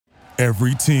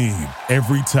Every team,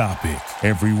 every topic,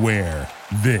 everywhere.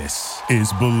 This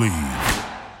is Believe.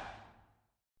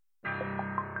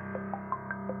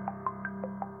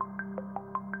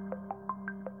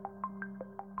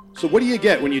 So what do you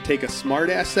get when you take a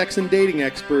smart-ass sex and dating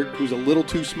expert who's a little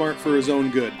too smart for his own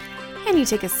good? And you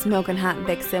take a smoking hot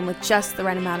vixen with just the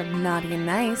right amount of naughty and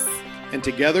nice. And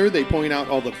together they point out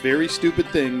all the very stupid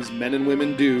things men and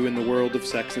women do in the world of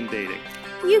sex and dating.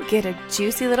 You get a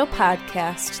juicy little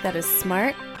podcast that is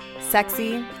smart,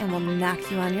 sexy, and will knock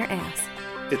you on your ass.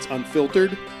 It's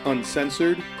unfiltered,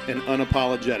 uncensored, and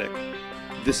unapologetic.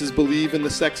 This is Believe in the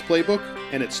Sex Playbook,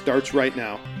 and it starts right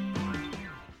now.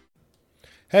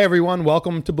 Hey everyone,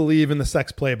 welcome to Believe in the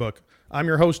Sex Playbook. I'm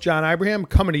your host, John Ibrahim,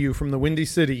 coming to you from the Windy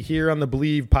City here on the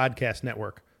Believe Podcast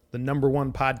Network, the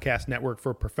 #1 podcast network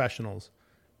for professionals.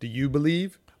 Do you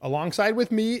believe? Alongside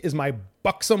with me is my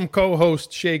buxom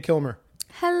co-host, Shay Kilmer.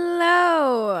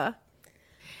 Hello.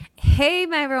 Hey,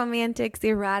 my romantics,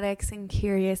 erotics, and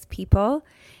curious people.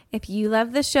 If you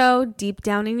love the show deep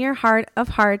down in your heart of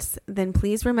hearts, then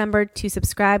please remember to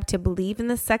subscribe to Believe in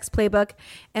the Sex Playbook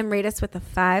and rate us with a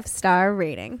 5-star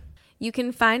rating. You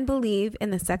can find Believe in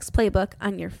the Sex Playbook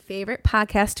on your favorite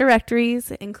podcast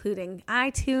directories, including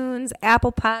iTunes,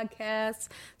 Apple Podcasts,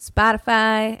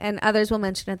 Spotify, and others we'll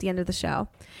mention at the end of the show.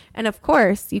 And of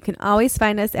course, you can always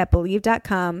find us at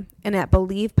Believe.com and at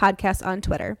Believe Podcast on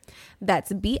Twitter.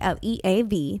 That's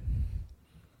BLEAV.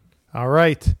 All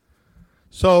right.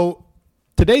 So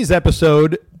today's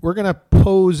episode, we're going to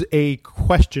pose a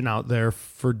question out there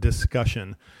for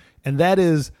discussion. And that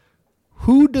is,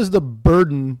 who does the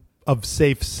burden of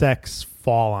safe sex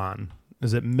fall on?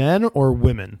 Is it men or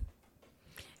women?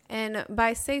 And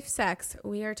by safe sex,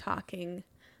 we are talking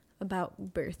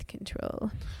about birth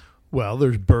control. Well,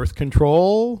 there's birth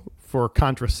control for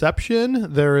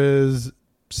contraception. There is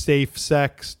safe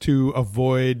sex to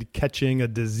avoid catching a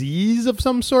disease of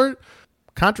some sort.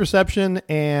 Contraception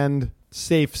and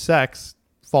safe sex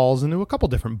falls into a couple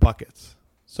different buckets.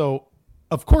 So,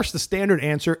 of course, the standard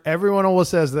answer everyone always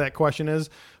says to that question is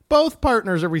both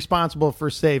partners are responsible for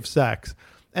safe sex.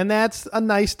 And that's a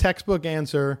nice textbook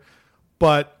answer,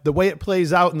 but the way it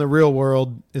plays out in the real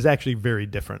world is actually very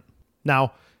different.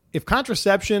 Now, if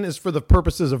contraception is for the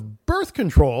purposes of birth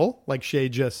control, like Shay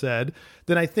just said,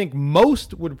 then I think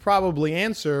most would probably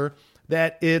answer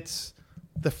that it's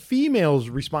the female's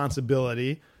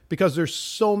responsibility because there's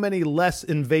so many less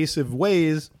invasive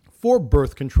ways for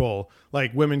birth control.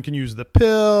 Like women can use the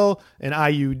pill, an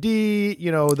IUD,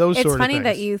 those sort of things. It's funny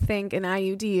that you think an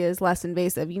IUD is less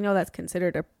invasive. That's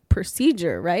considered a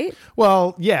procedure, right?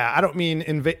 Well, yeah, I don't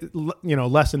mean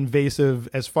less invasive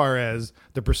as far as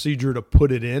the procedure to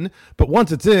put it in, but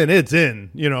once it's in,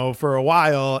 for a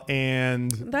while.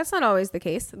 And that's not always the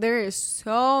case. There is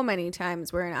so many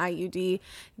times where an IUD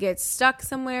gets stuck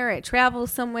somewhere, it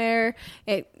travels somewhere.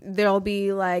 There'll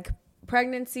be like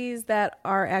pregnancies that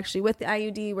are actually with the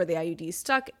IUD where the IUD is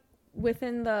stuck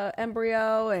within the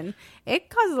embryo, and it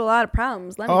causes a lot of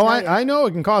problems. I know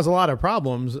it can cause a lot of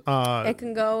problems. It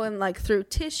can go in through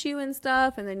tissue and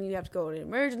stuff, and then you have to go to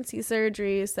emergency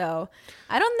surgery. So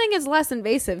I don't think it's less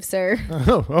invasive, sir.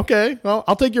 Oh, okay. Well,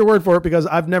 I'll take your word for it because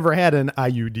I've never had an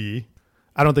IUD.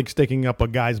 I don't think sticking up a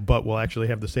guy's butt will actually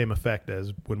have the same effect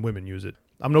as when women use it.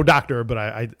 I'm no doctor, but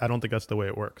I don't think that's the way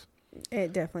it works.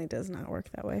 It definitely does not work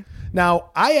that way. Now,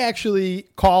 I actually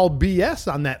call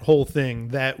BS on that whole thing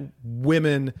that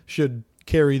women should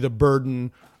carry the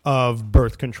burden of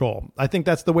birth control. I think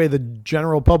that's the way the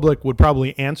general public would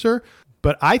probably answer,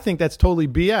 but I think that's totally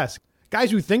BS. Guys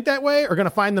who think that way are going to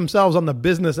find themselves on the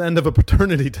business end of a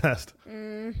paternity test.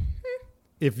 Mm-hmm.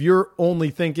 If you're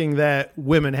only thinking that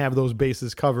women have those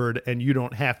bases covered and you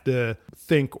don't have to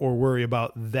think or worry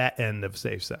about that end of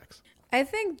safe sex. I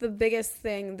think the biggest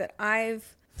thing that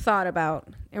I've thought about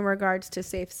in regards to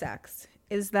safe sex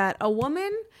is that a woman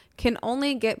can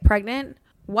only get pregnant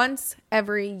once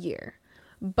every year,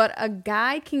 but a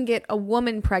guy can get a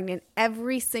woman pregnant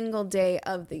every single day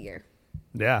of the year.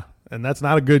 Yeah, and that's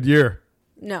not a good year.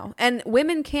 No, and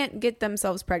women can't get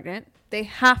themselves pregnant. They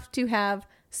have to have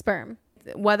sperm,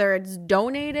 whether it's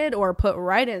donated or put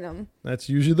right in them. That's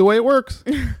usually the way it works.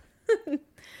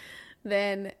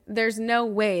 Then there's no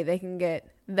way they can get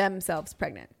themselves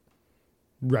pregnant.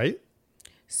 Right.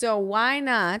 So why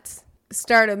not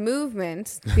start a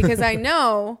movement? Because I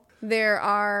know there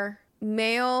are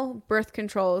male birth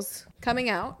controls coming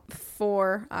out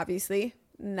for, obviously,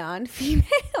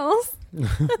 non-females.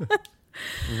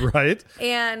 Right.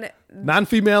 And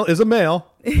non-female is a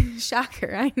male.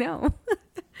 Shocker, I know.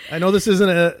 I know this isn't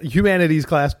a humanities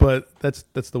class, but that's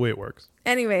the way it works.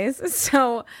 Anyways,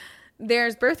 so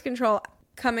there's birth control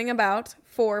coming about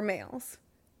for males.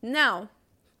 Now,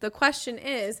 the question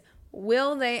is,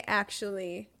 will they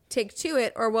actually take to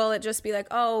it, or will it just be like,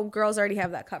 oh, girls already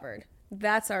have that covered?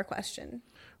 That's our question.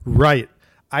 Right.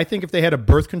 I think if they had a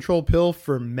birth control pill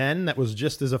for men that was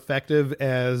just as effective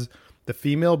as the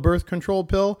female birth control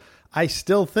pill, I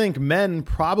still think men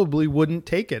probably wouldn't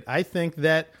take it. I think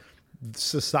that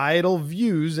societal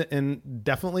views, and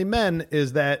definitely men,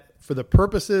 is that for the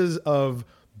purposes of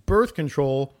birth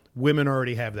control, women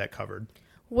already have that covered.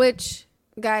 Which,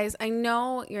 guys, I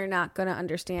know you're not going to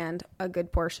understand a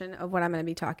good portion of what I'm going to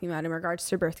be talking about in regards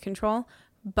to birth control,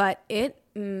 but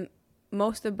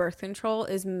most of birth control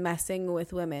is messing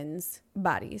with women's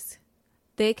bodies.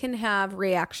 They can have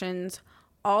reactions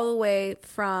all the way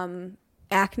from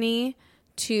acne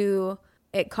to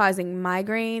it causing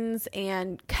migraines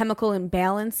and chemical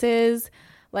imbalances.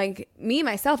 Like me,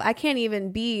 myself, I can't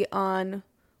even be on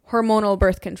hormonal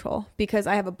birth control because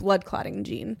I have a blood clotting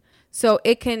gene. So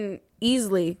it can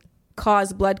easily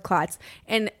cause blood clots.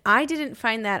 And I didn't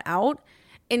find that out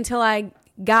until I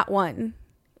got one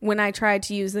when I tried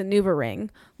to use the NuvaRing,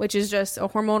 which is just a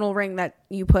hormonal ring that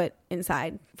you put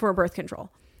inside for birth control.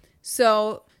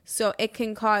 So it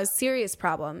can cause serious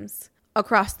problems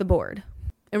across the board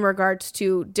in regards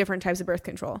to different types of birth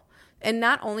control. And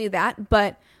not only that,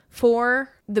 but for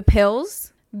the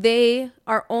pills, they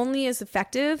are only as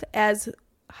effective as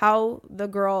how the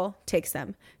girl takes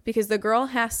them, because the girl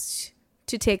has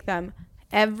to take them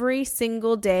every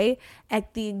single day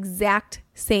at the exact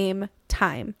same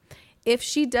time. If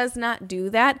she does not do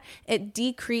that, it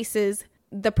decreases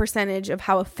the percentage of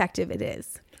how effective it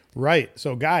is. Right.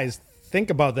 So guys, think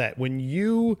about that. When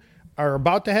you are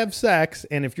about to have sex,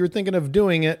 and if you're thinking of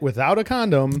doing it without a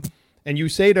condom, and you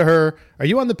say to her, are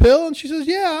you on the pill? And she says,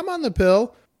 yeah, I'm on the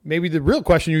pill. Maybe the real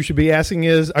question you should be asking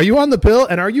is, are you on the pill,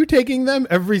 and are you taking them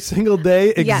every single day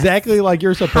exactly like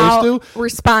you're supposed to? How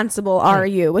responsible are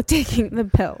you with taking the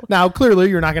pill? Now, clearly,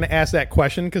 you're not going to ask that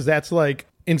question because that's like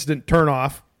instant turn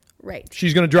off. Right.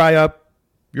 She's going to dry up.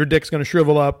 Your dick's going to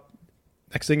shrivel up.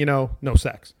 Next thing you know, no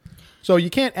sex. So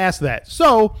you can't ask that.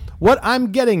 So what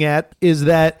I'm getting at is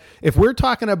that if we're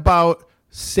talking about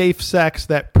safe sex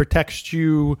that protects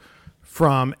you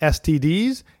from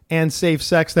STDs and safe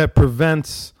sex that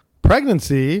prevents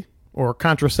pregnancy or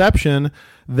contraception,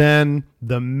 then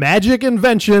the magic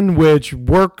invention, which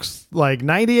works like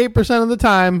 98% of the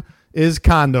time, is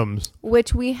condoms.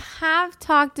 Which we have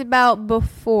talked about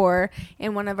before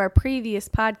in one of our previous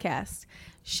podcasts.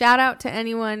 Shout out to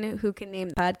anyone who can name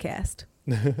the podcast.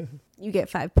 You get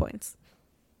 5 points.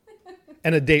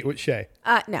 And a date with Shay.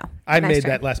 No. I made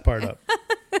that last part up.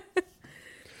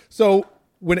 So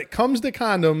when it comes to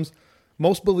condoms,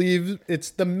 most believe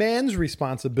it's the man's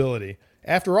responsibility.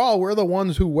 After all, we're the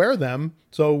ones who wear them,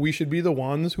 so we should be the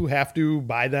ones who have to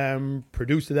buy them,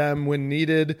 produce them when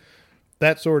needed,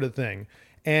 that sort of thing.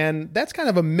 And that's kind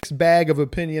of a mixed bag of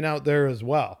opinion out there as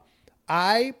well.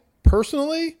 I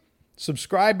personally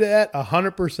subscribe to that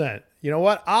 100%. You know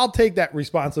what? I'll take that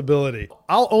responsibility.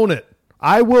 I'll own it.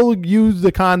 I will use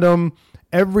the condom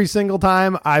every single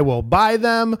time. I will buy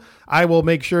them. I will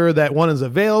make sure that one is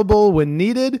available when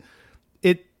needed.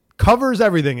 It covers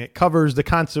everything. It covers the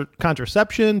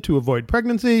contraception to avoid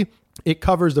pregnancy. It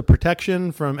covers the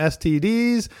protection from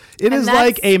STDs. It is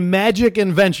like a magic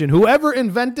invention. Whoever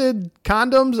invented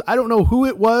condoms, I don't know who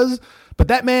it was, but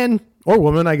that man or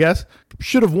woman, I guess,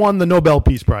 should have won the Nobel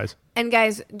Peace Prize. And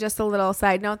guys, just a little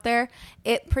side note there.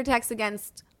 It protects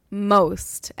against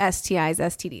most STIs,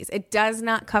 STDs. It does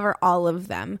not cover all of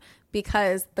them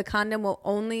because the condom will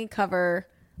only cover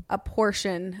a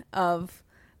portion of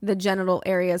the genital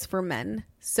areas for men.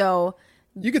 So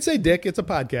you could say dick. It's a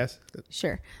podcast.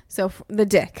 Sure. So the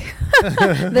dick,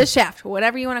 the shaft,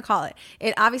 whatever you want to call it.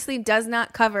 It obviously does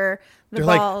not cover the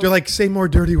balls. They're like, say more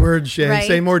dirty words, Shay. Right?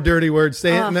 Say more dirty words.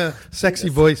 Say it in a sexy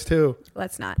voice too.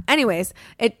 Let's not. Anyways,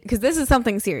 because this is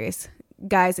something serious,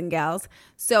 guys and gals.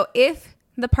 So if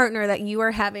the partner that you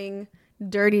are having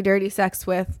dirty sex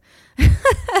with,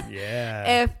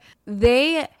 yeah, if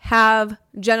they have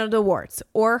genital warts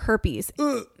or herpes,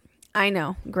 I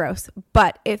know, gross.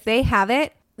 But if they have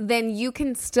it, then you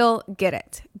can still get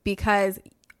it because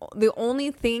the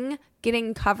only thing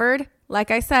getting covered,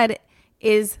 like I said,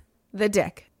 is the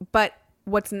dick. But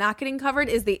what's not getting covered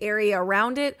is the area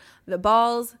around it, the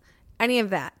balls, any of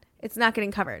that. It's not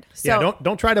getting covered. So yeah,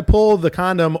 don't try to pull the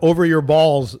condom over your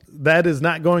balls. That is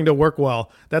not going to work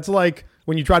well. That's like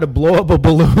when you try to blow up a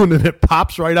balloon and it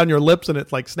pops right on your lips and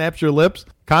it like snaps your lips.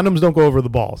 Condoms don't go over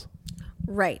the balls.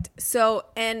 Right. So,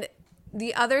 and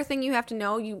the other thing you have to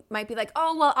know, you might be like,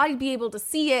 oh, well, I'd be able to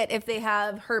see it if they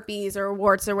have herpes or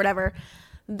warts or whatever.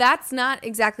 That's not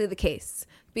exactly the case.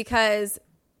 because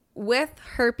with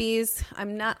herpes,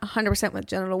 I'm not 100% with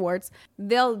genital warts,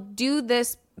 they'll do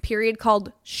this period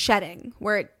called shedding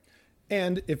where it.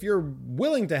 And if you're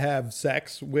willing to have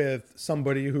sex with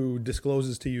somebody who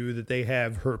discloses to you that they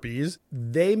have herpes,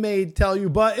 they may tell you,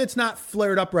 but it's not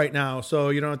flared up right now, so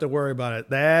you don't have to worry about it.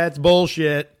 That's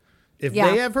bullshit. If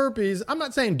they have herpes, I'm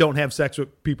not saying don't have sex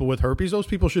with people with herpes. Those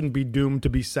people shouldn't be doomed to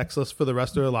be sexless for the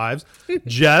rest of their lives.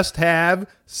 Just have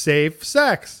safe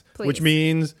sex, Please. Which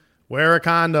means wear a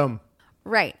condom.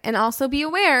 Right. And also be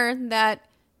aware that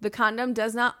the condom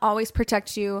does not always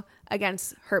protect you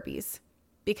against herpes.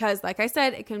 Because, like I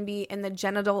said, it can be in the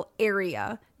genital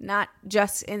area, not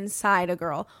just inside a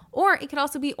girl. Or it could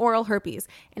also be oral herpes.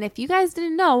 And if you guys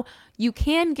didn't know, you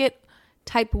can get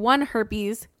type 1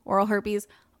 herpes, oral herpes,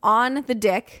 on the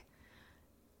dick,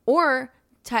 or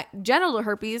genital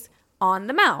herpes on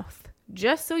the mouth.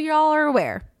 Just so y'all are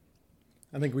aware.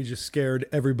 I think we just scared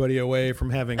everybody away from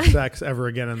having sex ever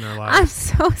again in their lives. I'm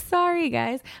so sorry,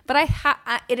 guys. But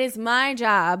it is my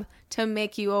job to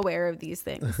make you aware of these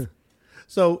things.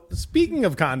 So speaking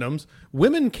of condoms,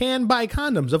 women can buy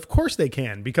condoms. Of course they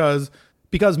can, because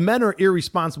men are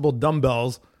irresponsible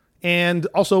dumbbells. And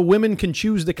also women can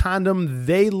choose the condom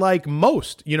they like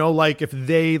most. You know, like if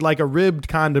they like a ribbed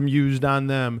condom used on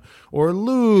them, or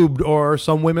lubed, or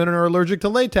some women are allergic to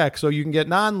latex, so you can get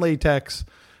non-latex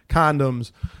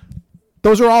condoms.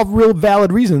 Those are all real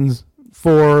valid reasons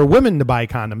for women to buy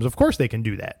condoms. Of course they can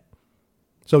do that.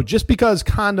 So just because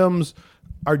condoms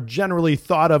are generally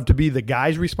thought of to be the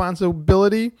guy's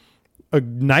responsibility, a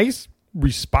nice,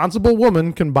 responsible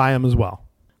woman can buy them as well.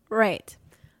 Right.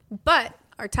 But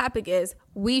our topic is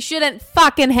we shouldn't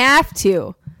fucking have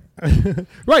to.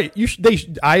 Right.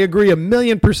 I agree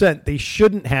 1,000,000%. They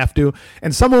shouldn't have to.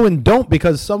 And some women don't,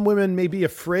 because some women may be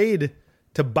afraid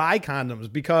to buy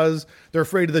condoms because they're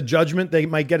afraid of the judgment they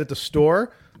might get at the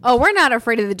store. Oh, we're not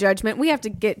afraid of the judgment. We have to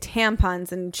get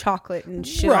tampons and chocolate and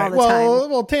shit all the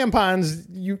time. Well, tampons,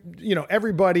 you know,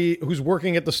 everybody who's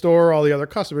working at the store, all the other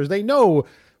customers, they know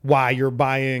why you're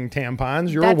buying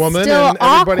tampons. You're a woman. Still and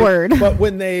everybody, awkward. But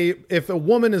if a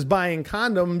woman is buying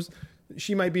condoms,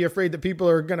 she might be afraid that people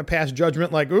are going to pass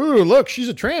judgment like, ooh, look, she's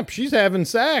a tramp. She's having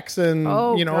sex and,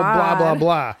 God. blah, blah,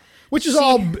 blah. Which is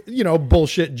all,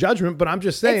 bullshit judgment, but I'm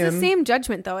just saying. It's the same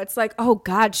judgment, though. It's like, oh,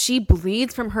 God, she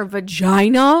bleeds from her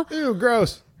vagina. Ew,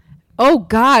 gross. Oh,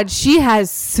 God, she has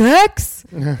sex.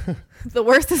 The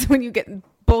worst is when you get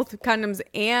both condoms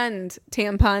and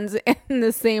tampons in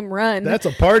the same run. That's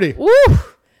a party. Woo!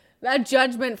 That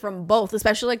judgment from both,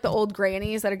 especially like the old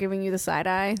grannies that are giving you the side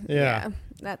eye. Yeah.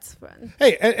 That's fun.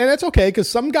 Hey, and that's okay, because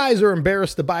some guys are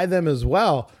embarrassed to buy them as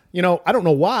well. You know, I don't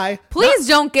know why. Please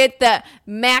don't get the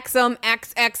Maxim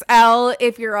XXL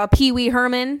if you're a Pee Wee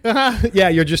Herman. Yeah,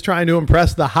 you're just trying to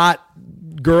impress the hot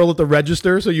girl at the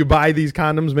register, so you buy these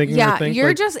condoms making her think. Yeah,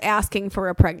 you're just asking for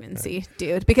a pregnancy,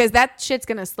 dude, because that shit's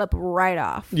going to slip right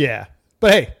off. Yeah.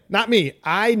 But hey, not me.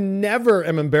 I never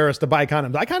am embarrassed to buy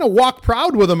condoms. I kind of walk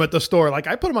proud with them at the store. Like,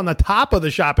 I put them on the top of the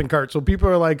shopping cart, so people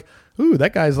are like, ooh,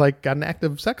 that guy's like got an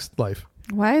active sex life.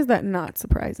 Why is that not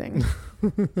surprising?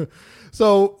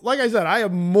 So, like I said, I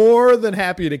am more than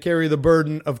happy to carry the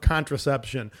burden of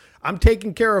contraception. I'm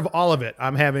taking care of all of it.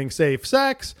 I'm having safe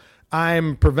sex.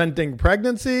 I'm preventing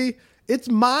pregnancy. It's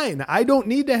mine. I don't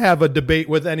need to have a debate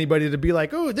with anybody to be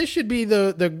like, oh, this should be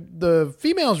the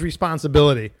female's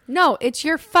responsibility. No, it's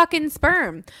your fucking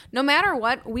sperm. No matter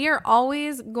what, we are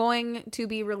always going to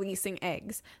be releasing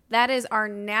eggs. That is our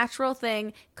natural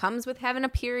thing. Comes with having a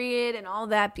period and all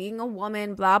that, being a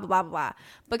woman, blah, blah, blah.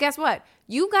 But guess what?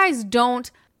 You guys don't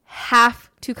have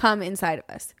to come inside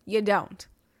of us. You don't.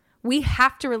 We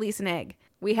have to release an egg.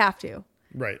 We have to.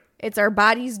 Right. It's our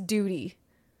body's duty.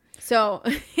 So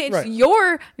it's Right.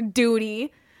 your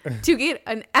duty to get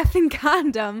an effing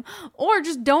condom or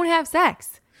just don't have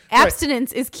sex.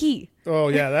 Abstinence is key. Oh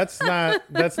yeah, that's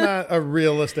not a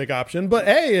realistic option. But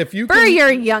hey, if you For can,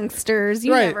 your youngsters,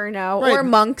 you Right, never know. right. Or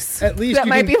monks At least that you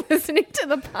might can- be listening to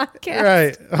the podcast.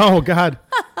 right? Oh God,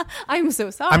 I'm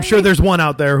so sorry. I'm sure there's one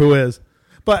out there who is.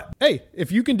 But hey,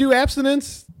 if you can do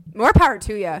abstinence, more power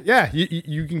to you. yeah,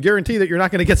 you can guarantee that you're not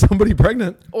going to get somebody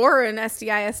pregnant. Or an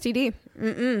STI, STD.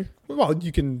 Well,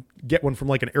 you can get one from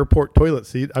like an airport toilet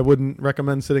seat. I wouldn't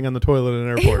recommend sitting on the toilet in an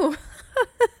airport. Ew.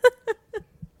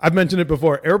 I've mentioned it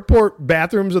before. Airport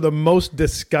bathrooms are the most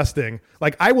disgusting.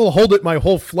 Like, I will hold it my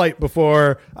whole flight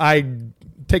before I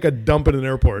take a dump in an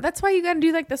airport. That's why you got to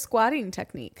do like the squatting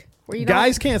technique. Where you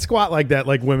Guys can't squat like that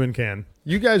like women can.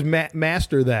 You guys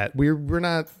master that. We're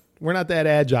not that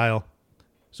agile.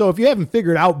 So if you haven't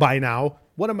figured out by now,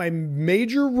 one of my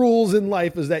major rules in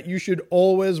life is that you should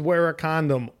always wear a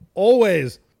condom.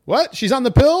 Always. What? She's on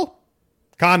the pill?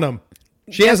 Condom.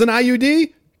 She has an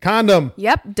IUD? Condom.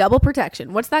 Yep, double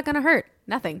protection. What's that going to hurt?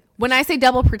 Nothing. When I say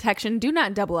double protection, do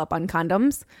not double up on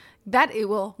condoms. That it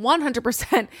will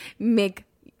 100% make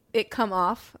it come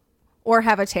off or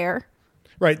have a tear.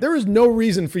 Right. There is no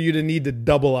reason for you to need to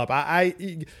double up.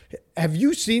 I have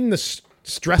you seen the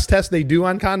stress test they do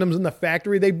on condoms in the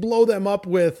factory? They blow them up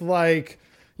with like,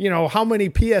 how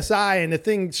many PSI, and the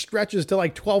thing stretches to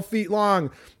like 12 feet long.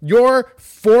 Your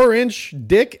 4-inch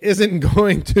dick isn't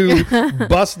going to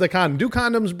bust the condom. Do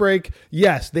condoms break?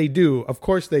 Yes, they do. Of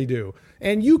course they do.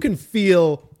 And you can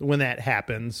feel when that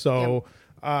happens. So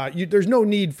there's no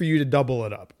need for you to double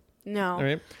it up. No. All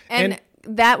right. And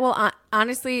that will,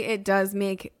 honestly, it does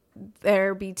make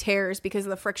there be tears because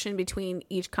of the friction between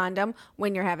each condom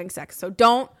when you're having sex. So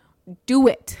don't do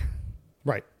it.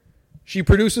 Right. She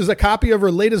produces a copy of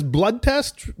her latest blood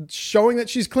test showing that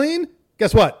she's clean.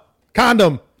 Guess what?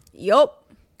 Condom.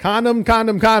 Yup. Condom,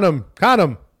 condom, condom,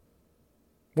 condom.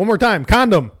 One more time.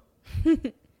 Condom.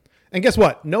 And guess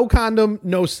what? No condom,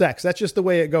 no sex. That's just the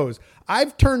way it goes.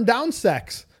 I've turned down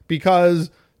sex because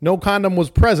no condom was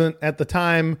present at the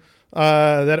time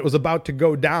that it was about to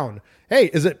go down. Hey,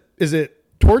 is it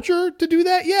torture to do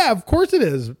that? Yeah, of course it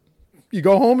is. You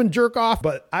go home and jerk off,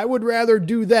 but I would rather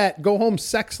do that, go home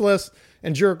sexless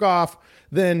and jerk off,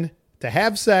 than to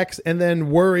have sex and then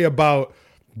worry about,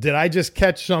 did I just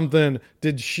catch something?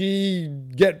 Did she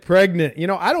get pregnant?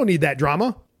 I don't need that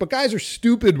drama. But guys are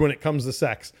stupid when it comes to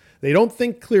sex. They don't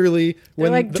think clearly. They're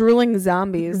like drooling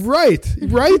zombies. Right.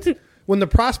 When the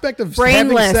prospect of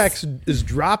having sex is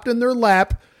dropped in their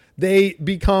lap, they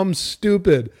become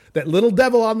stupid. That little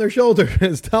devil on their shoulder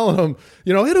is telling them,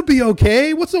 it'll be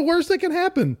okay. What's the worst that can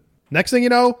happen? Next thing you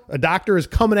know, a doctor is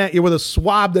coming at you with a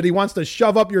swab that he wants to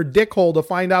shove up your dick hole to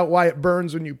find out why it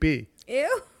burns when you pee.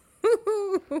 Ew.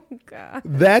 God.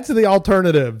 That's the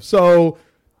alternative. So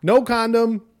no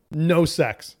condom, no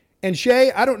sex. And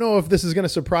Shay, I don't know if this is going to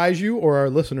surprise you or our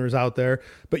listeners out there,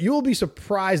 but you will be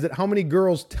surprised at how many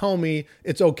girls tell me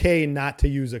it's okay not to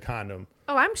use a condom.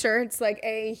 Oh, I'm sure it's like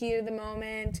A, heat of the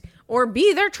moment, or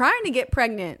B, they're trying to get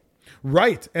pregnant.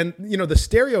 Right. And, the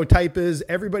stereotype is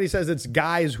everybody says it's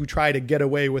guys who try to get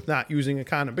away with not using a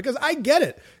condom, because I get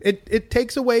it. It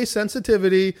takes away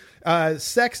sensitivity.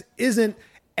 Sex isn't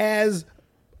as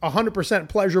 100%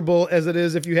 pleasurable as it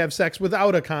is if you have sex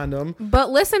without a condom. But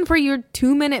listen, for your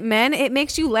 2-minute men, it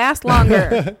makes you last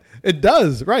longer. It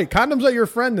does. Right. Condoms are your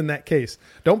friend in that case.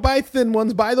 Don't buy thin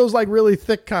ones. Buy those like really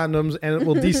thick condoms, and it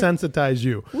will desensitize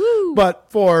you. Woo. But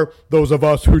for those of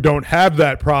us who don't have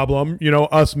that problem,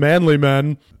 us manly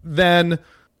men, then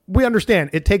we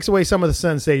understand it takes away some of the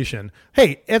sensation.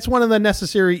 Hey, it's one of the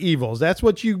necessary evils. That's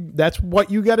what you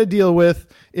got to deal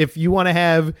with if you want to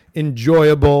have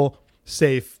enjoyable,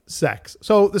 safe sex.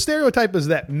 So the stereotype is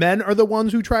that men are the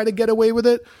ones who try to get away with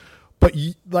it. But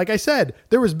like I said,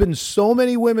 there has been so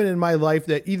many women in my life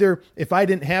that either if I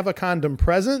didn't have a condom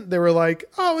present, they were like,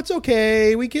 oh, it's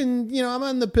okay. We can, I'm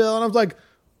on the pill. And I was like,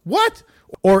 what?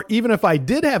 Or even if I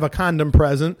did have a condom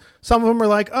present, some of them were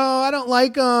like, oh, I don't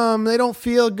like them. They don't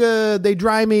feel good. They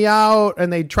dry me out.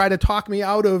 And they try to talk me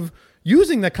out of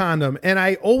using the condom. And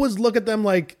I always look at them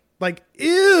like,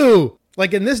 ew.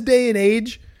 Like in this day and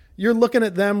age, you're looking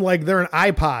at them like they're an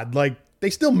iPod. Like they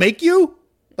still make you?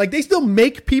 Like they still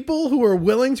make people who are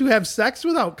willing to have sex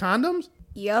without condoms?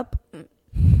 Yep.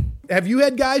 Have you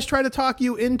had guys try to talk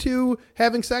you into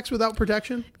having sex without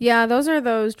protection? Yeah, those are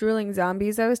those drooling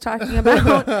zombies I was talking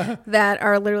about that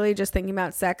are literally just thinking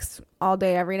about sex all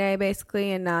day, every day,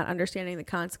 basically, and not understanding the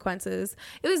consequences.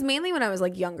 It was mainly when I was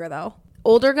like younger, though.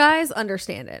 Older guys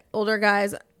understand it. Older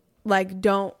guys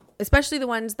don't, especially the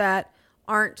ones that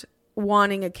aren't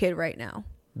wanting a kid right now.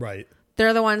 Right.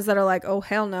 They're the ones that are like, oh,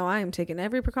 hell no, I am taking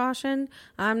every precaution.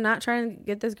 I'm not trying to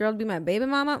get this girl to be my baby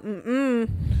mama. Mm-mm.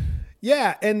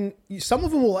 Yeah, and some of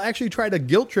them will actually try to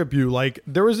guilt trip you. Like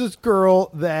there was this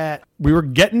girl that we were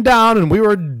getting down and we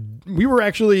were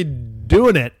actually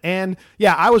doing it. And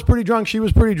yeah, I was pretty drunk. She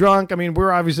was pretty drunk. I mean,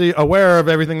 we're obviously aware of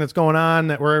everything that's going on,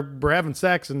 that we're having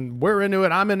sex and we're into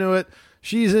it. I'm into it.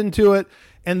 She's into it.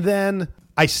 And then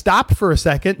I stopped for a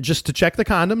second just to check the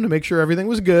condom to make sure everything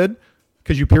was good,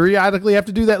 because you periodically have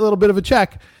to do that little bit of a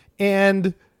check.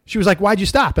 And she was like, why'd you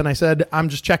stop? And I said, I'm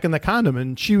just checking the condom.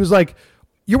 And she was like,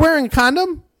 you're wearing a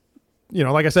condom?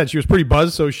 Like I said, she was pretty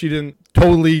buzzed, so she didn't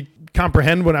totally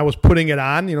comprehend when I was putting it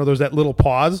on. There's that little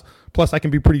pause. Plus, I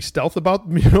can be pretty stealth about,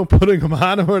 putting them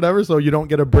on or whatever, so you don't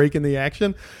get a break in the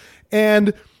action.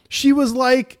 And she was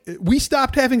like, we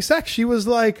stopped having sex. She was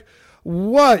like,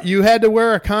 what? You had to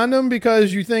wear a condom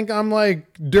because you think I'm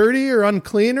like dirty or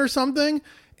unclean or something?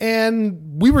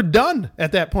 And we were done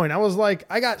at that point. I was like,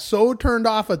 I got so turned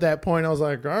off at that point. I was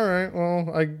like, all right,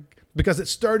 well, because it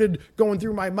started going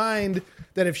through my mind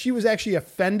that if she was actually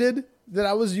offended that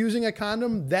I was using a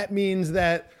condom, that means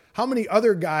that how many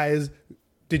other guys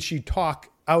did she talk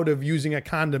out of using a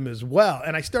condom as well?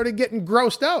 And I started getting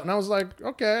grossed out, and I was like,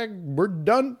 okay, we're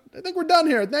done. I think we're done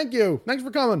here. Thank you. Thanks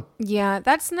for coming. Yeah,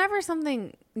 that's never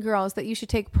something, girls, that you should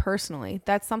take personally.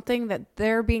 That's something that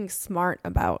they're being smart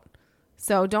about.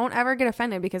 So don't ever get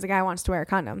offended because a guy wants to wear a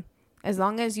condom. As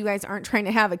long as you guys aren't trying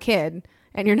to have a kid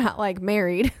and you're not like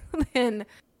married, then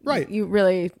right. You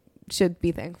really should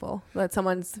be thankful that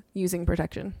someone's using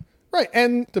protection. Right.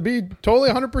 And to be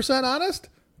totally 100% honest,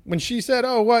 when she said,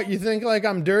 oh, what, you think like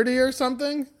I'm dirty or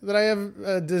something, that I have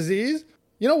a disease?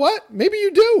 You know what? Maybe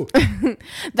you do.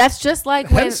 That's just like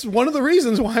That's one of the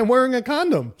reasons why I'm wearing a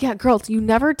condom. Yeah, girls, you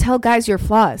never tell guys your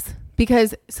flaws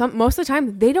because most of the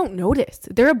time they don't notice.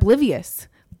 They're oblivious.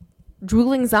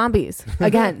 Drooling zombies.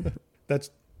 Again.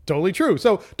 That's totally true.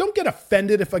 So don't get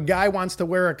offended if a guy wants to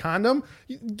wear a condom.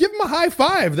 Give him a high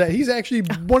five that he's actually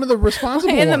one of the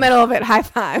responsible In the ones. middle of it, high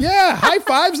five. Yeah, high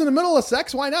fives in the middle of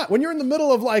sex. Why not? When you're in the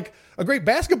middle of like a great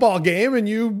basketball game and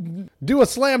you do a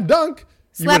slam dunk,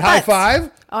 you would high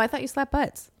five. Oh, I thought you slapped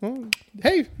butts. Well,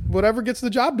 hey, whatever gets the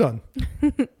job done.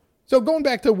 So going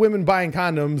back to women buying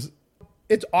condoms,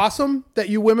 it's awesome that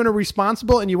you women are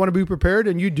responsible and you want to be prepared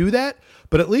and you do that.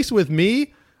 But at least with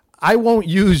me, I won't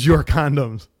use your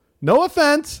condoms. No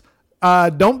offense.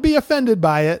 Don't be offended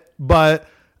by it, but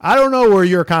I don't know where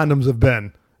your condoms have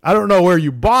been. I don't know where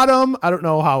you bought them. I don't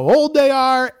know how old they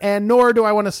are. And nor do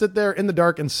I want to sit there in the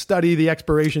dark and study the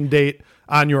expiration date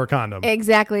on your condom.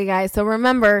 Exactly, guys. So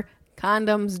remember,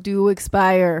 condoms do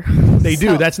expire. They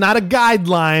do. That's not a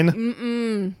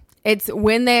guideline. It's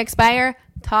when they expire,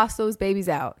 toss those babies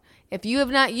out. If you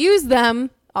have not used them,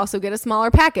 also get a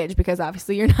smaller package because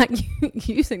obviously you're not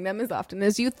using them as often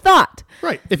as you thought.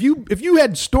 Right. If you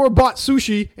had store-bought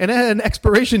sushi and it had an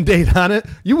expiration date on it,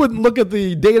 you wouldn't look at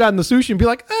the date on the sushi and be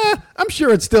like, I'm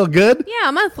sure it's still good. Yeah,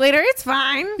 a month later, it's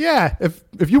fine. Yeah.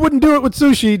 If you wouldn't do it with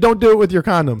sushi, don't do it with your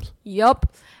condoms.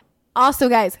 Yup. Also,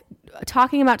 guys,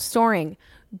 talking about storing,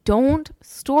 don't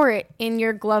store it in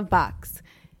your glove box.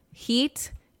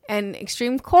 Heat and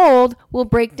extreme cold will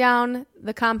break down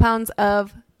the compounds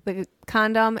of the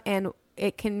condom and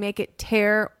it can make it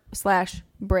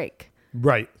tear/break.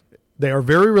 Right. They are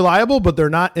very reliable, but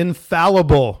they're not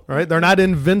infallible, right? They're not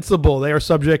invincible. They are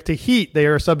subject to heat. They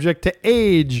are subject to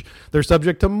age. They're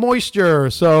subject to moisture.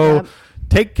 So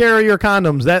take care of your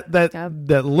condoms.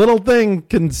 That little thing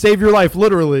can save your life,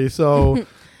 literally. So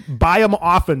buy them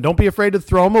often. Don't be afraid to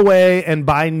throw them away and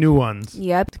buy new ones.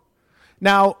 Yep.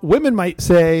 Now, women might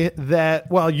say that,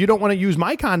 well, you don't want to use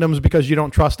my condoms because you don't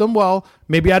trust them. Well,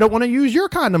 maybe I don't want to use your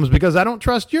condoms because I don't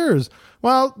trust yours.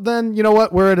 Well, then, you know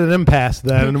what? We're at an impasse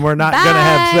then, and we're not going to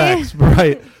have sex.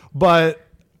 Right. But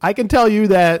I can tell you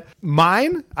that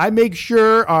mine, I make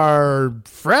sure are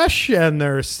fresh and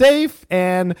they're safe,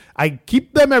 and I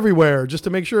keep them everywhere just to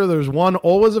make sure there's one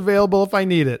always available if I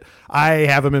need it. I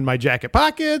have them in my jacket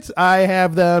pockets. I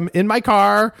have them in my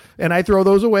car, and I throw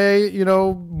those away,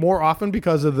 more often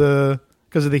because of the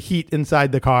heat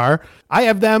inside the car. I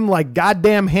have them like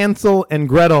goddamn Hansel and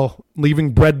Gretel,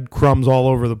 leaving breadcrumbs all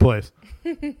over the place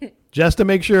just to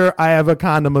make sure I have a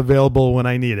condom available when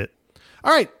I need it.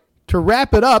 All right. To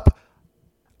wrap it up,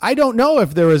 I don't know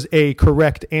if there is a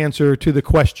correct answer to the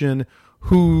question,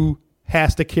 who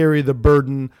has to carry the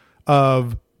burden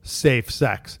of safe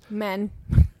sex? Men.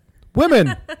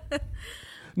 Women.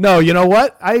 No, you know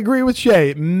what? I agree with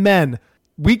Shay. Men.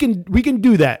 We can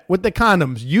do that with the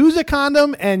condoms. Use a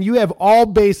condom and you have all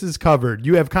bases covered.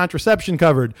 You have contraception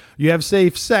covered. You have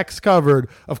safe sex covered.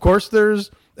 Of course,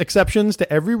 there's exceptions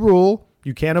to every rule.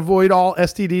 You can't avoid all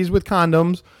STDs with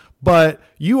condoms. But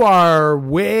you are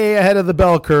way ahead of the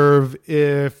bell curve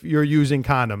if you're using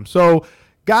condoms. So,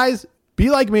 guys, be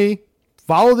like me.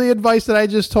 Follow the advice that I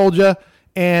just told you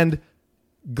and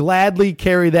gladly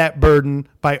carry that burden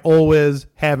by always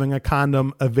having a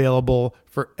condom available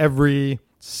for every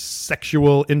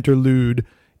sexual interlude.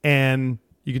 And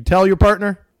you can tell your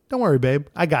partner, don't worry, babe,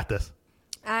 I got this.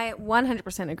 I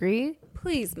 100% agree.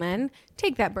 Please, men,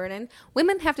 take that burden.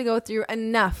 Women have to go through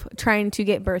enough trying to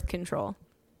get birth control.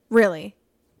 Really,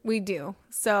 we do.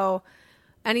 So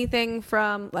anything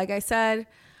from, like I said,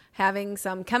 having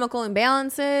some chemical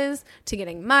imbalances to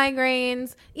getting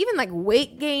migraines, even like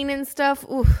weight gain and stuff.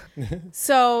 Oof.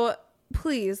 So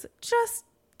please just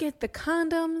get the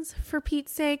condoms for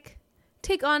Pete's sake.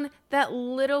 Take on that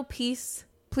little piece,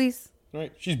 please. All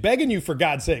right. She's begging you for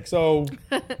God's sake. So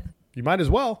you might as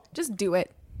well. Just do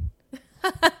it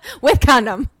with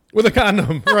condom. With a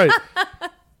condom, right.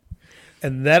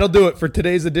 And that'll do it for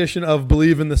today's edition of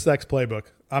Believe in the Sex Playbook.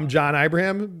 I'm John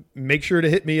Ibrahim. Make sure to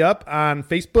hit me up on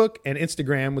Facebook and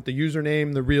Instagram with the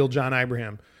username The Real John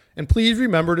Ibrahim. And please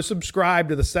remember to subscribe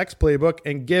to the Sex Playbook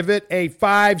and give it a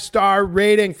 5-star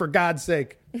rating, for God's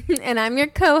sake. And I'm your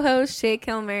co-host, Shay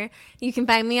Kilmer. You can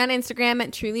find me on Instagram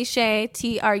at TrulyShay,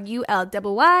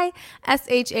 TrulyShay.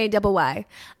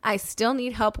 I still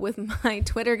need help with my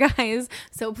Twitter, guys,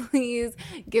 so please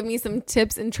give me some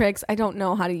tips and tricks. I don't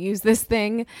know how to use this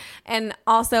thing. And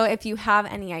also, if you have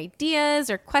any ideas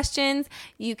or questions,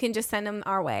 you can just send them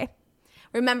our way.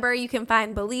 Remember, you can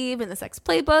find Believe in the Sex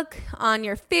Playbook on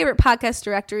your favorite podcast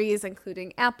directories,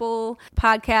 including Apple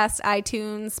Podcasts,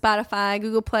 iTunes, Spotify,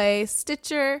 Google Play,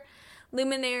 Stitcher,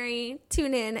 Luminary,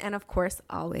 TuneIn, and of course,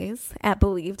 always at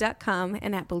Believe.com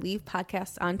and at Believe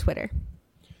Podcasts on Twitter.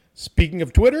 Speaking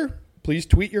of Twitter, please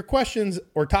tweet your questions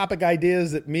or topic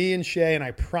ideas at me and Shay, and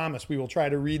I promise we will try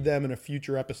to read them in a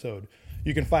future episode.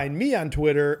 You can find me on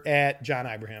Twitter at John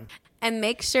Ibrahim. And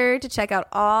make sure to check out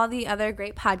all the other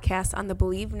great podcasts on the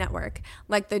Believe Network,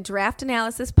 like the Draft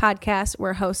Analysis Podcast,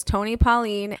 where hosts Tony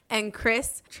Pauline and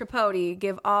Chris Tripodi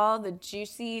give all the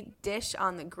juicy dish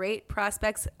on the great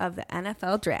prospects of the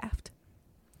NFL Draft.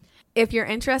 If you're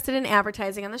interested in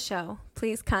advertising on the show,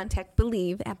 please contact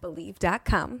Believe at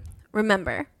Believe.com.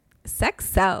 Remember, sex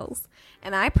sells,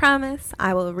 and I promise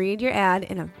I will read your ad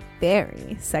in a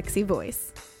very sexy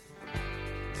voice.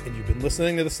 And you've been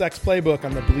listening to the Sex Playbook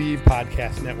on the Believe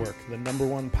Podcast Network, the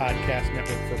 #1 podcast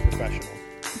network for professionals.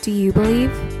 Do you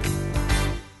believe?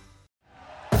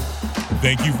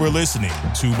 Thank you for listening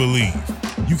to Believe.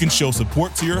 You can show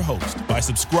support to your host by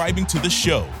subscribing to the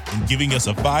show and giving us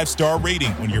a 5-star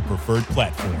rating on your preferred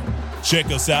platform. Check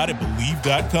us out at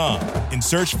Believe.com and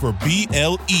search for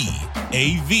BLEAV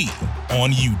on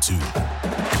YouTube.